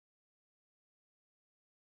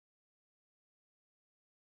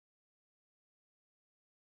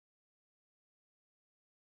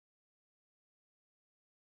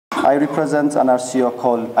I represent an RCO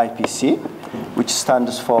called IPC, which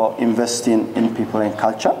stands for Investing in People and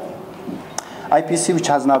Culture. IPC, which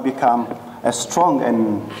has now become a strong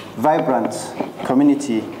and vibrant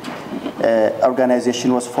community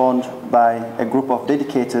organization, was formed by a group of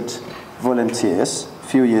dedicated volunteers a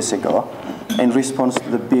few years ago in response to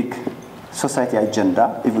the big society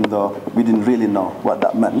agenda, even though we didn't really know what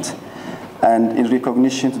that meant, and in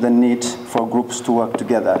recognition to the need for groups to work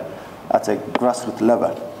together at a grassroots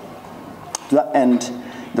level. To that end,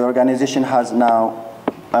 the organization has now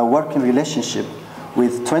a working relationship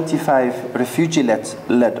with 25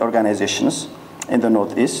 refugee-led organizations in the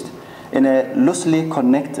Northeast in a loosely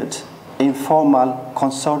connected, informal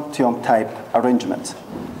consortium-type arrangement.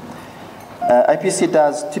 IPC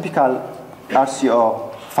does typical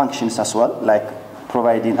RCO functions as well, like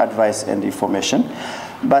providing advice and information.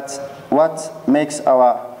 But what makes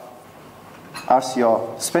our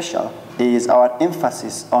RCO special is our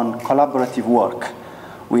emphasis on collaborative work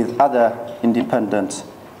with other independent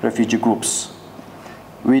refugee groups.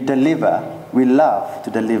 We love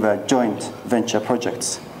to deliver joint venture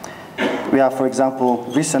projects. We have, for example,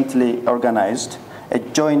 recently organized a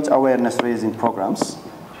joint awareness raising programs,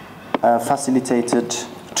 facilitated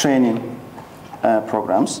training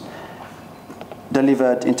programs,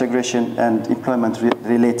 delivered integration and employment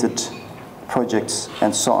related projects,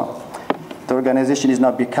 and so on. The organization is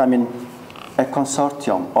now becoming a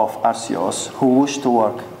consortium of RCOs who wish to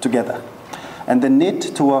work together. And the need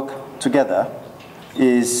to work together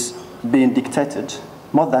is being dictated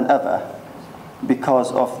more than ever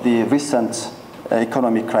because of the recent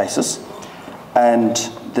economic crisis and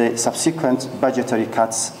the subsequent budgetary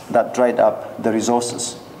cuts that dried up the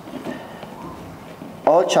resources.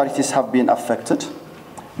 All charities have been affected,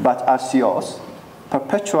 but RCOs,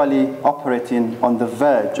 perpetually operating on the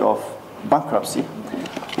verge of bankruptcy,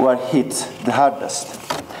 were hit the hardest.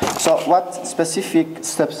 So what specific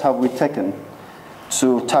steps have we taken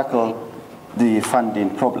to tackle the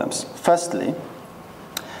funding problems? Firstly,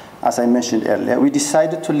 as I mentioned earlier, we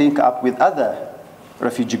decided to link up with other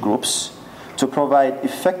refugee groups to provide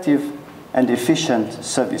effective and efficient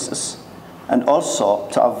services, and also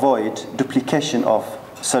to avoid duplication of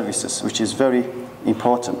services, which is very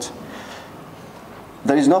important.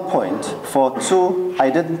 There is no point for two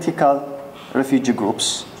identical refugee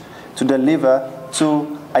groups to deliver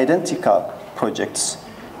two identical projects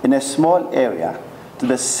in a small area to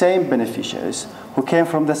the same beneficiaries who came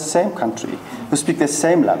from the same country, who speak the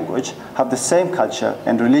same language, have the same culture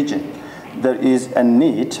and religion. There is a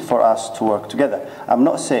need for us to work together. I'm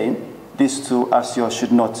not saying these two RCOs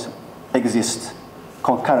should not exist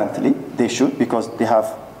concurrently. They should, because they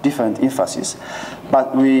have different emphases.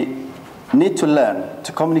 But we need to learn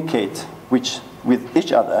to communicate with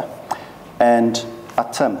each other and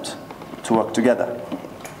attempt to work together.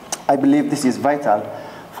 I believe this is vital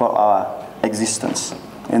for our existence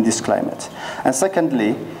in this climate. And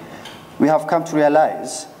secondly, we have come to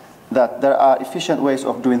realize that there are efficient ways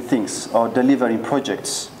of doing things or delivering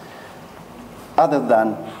projects other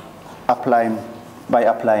than applying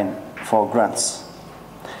for grants,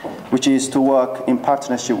 which is to work in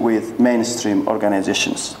partnership with mainstream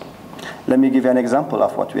organizations. Let me give you an example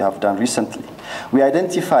of what we have done recently. We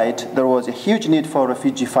identified there was a huge need for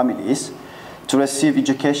refugee families to receive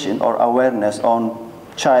education or awareness on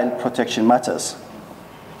child protection matters.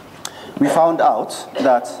 We found out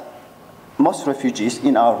that most refugees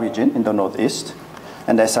in our region, in the Northeast,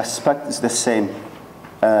 and I suspect it's the same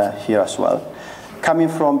here as well, coming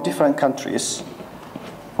from different countries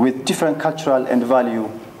with different cultural and value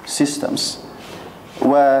systems,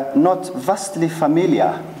 were not vastly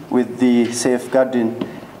familiar with the safeguarding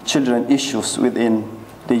children issues within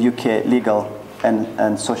the UK legal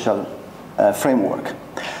and social framework.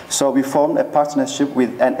 So we formed a partnership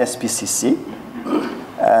with NSPCC,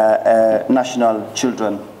 a national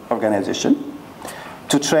children organization,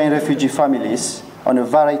 to train refugee families on a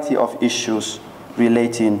variety of issues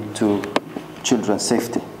relating to children's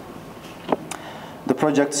safety. The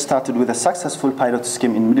project started with a successful pilot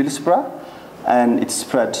scheme in Middlesbrough, and it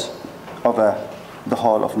spread over the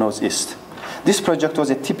whole of Northeast. This project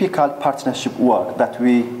was a typical partnership work that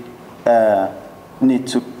we need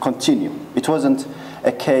to continue. It wasn't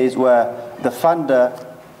a case where the funder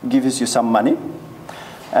gives you some money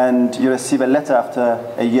and you receive a letter after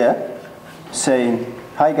a year saying,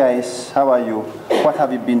 "Hi guys, how are you? What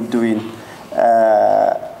have you been doing?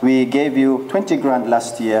 We gave you 20 grand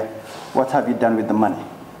last year. What have you done with the money?"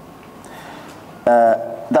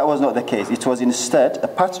 That was not the case. It was instead a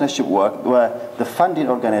partnership work where the funding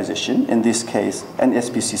organization, in this case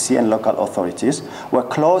NSPCC and local authorities, were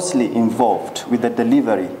closely involved with the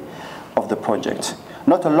delivery of the project.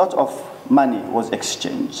 Not a lot of money was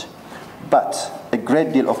exchanged, but a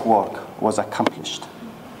great deal of work was accomplished.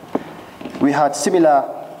 We had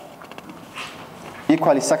similar,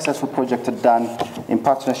 equally successful projects done in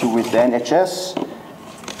partnership with the NHS,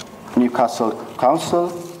 Newcastle Council,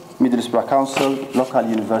 Middlesbrough Council, local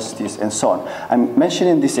universities, and so on. I'm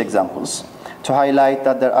mentioning these examples to highlight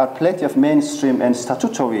that there are plenty of mainstream and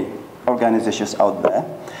statutory organizations out there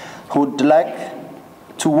who would like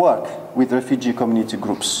to work with refugee community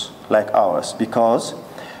groups like ours, because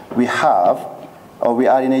we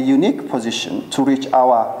are in a unique position to reach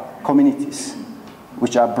our communities,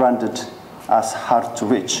 which are branded as hard to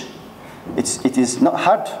reach. It is not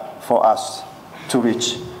hard for us to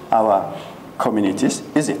reach our communities,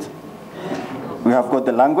 is it? We have got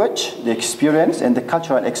the language, the experience, and the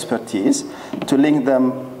cultural expertise to link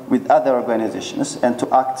them with other organizations and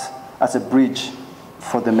to act as a bridge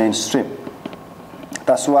for the mainstream.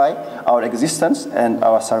 That's why our existence and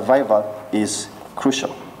our survival is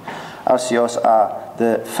crucial. RCOs are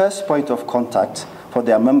the first point of contact for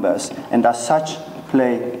their members, and as such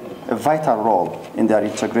play a vital role in their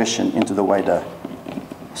integration into the wider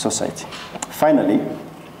society. Finally,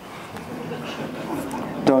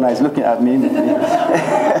 Donna is looking at me.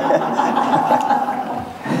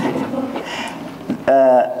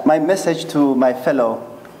 My message to my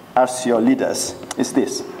fellow RCO leaders is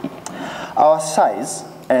this. Our size,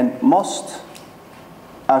 and most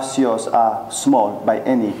RCOs are small by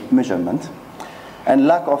any measurement, and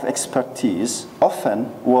lack of expertise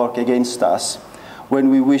often work against us when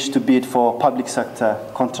we wish to bid for public sector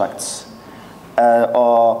contracts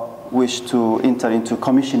or wish to enter into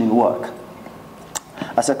commissioning work.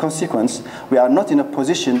 As a consequence, we are not in a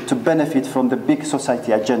position to benefit from the big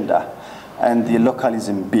society agenda and the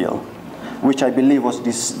localism bill, which I believe was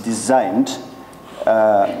designed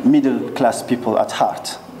middle-class people at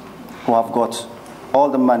heart, who have got all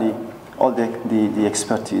the money, all the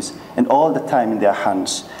expertise, and all the time in their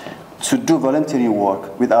hands to do volunteering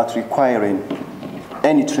work without requiring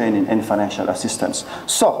any training, any financial assistance.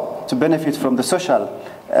 So, to benefit from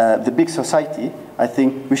the big society, I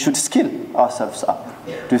think we should skill ourselves up.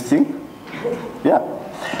 Do you think? Yeah.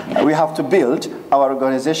 We have to build our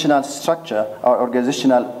organizational structure, our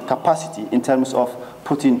organizational capacity in terms of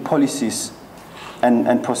putting policies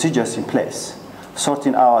and procedures in place,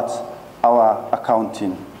 sorting out our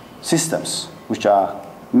accounting systems, which are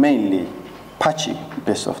mainly patchy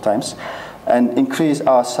best of times, and increase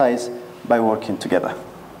our size by working together.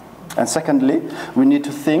 And secondly, we need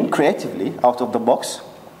to think creatively out of the box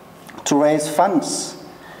to raise funds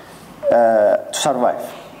to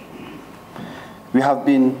survive. We have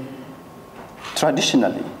been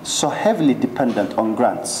traditionally so heavily dependent on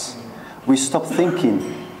grants, we stopped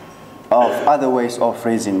thinking of other ways of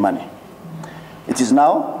raising money. It is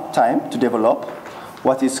now time to develop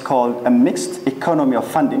what is called a mixed economy of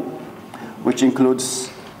funding, which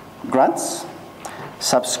includes grants,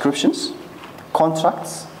 subscriptions,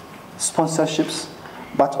 contracts, sponsorships,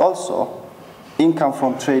 but also income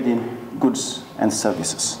from trading goods and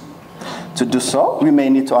services. To do so, we may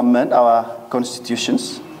need to amend our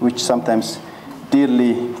constitutions, which sometimes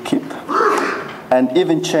dearly keep, and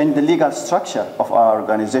even change the legal structure of our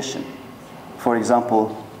organization. For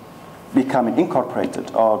example, becoming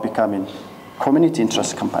incorporated or becoming community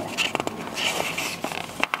interest company.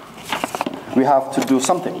 We have to do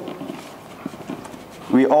something.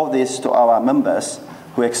 We owe this to our members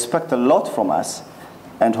who expect a lot from us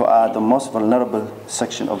and who are the most vulnerable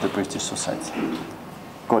section of the British society.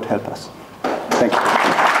 God help us. Thank you.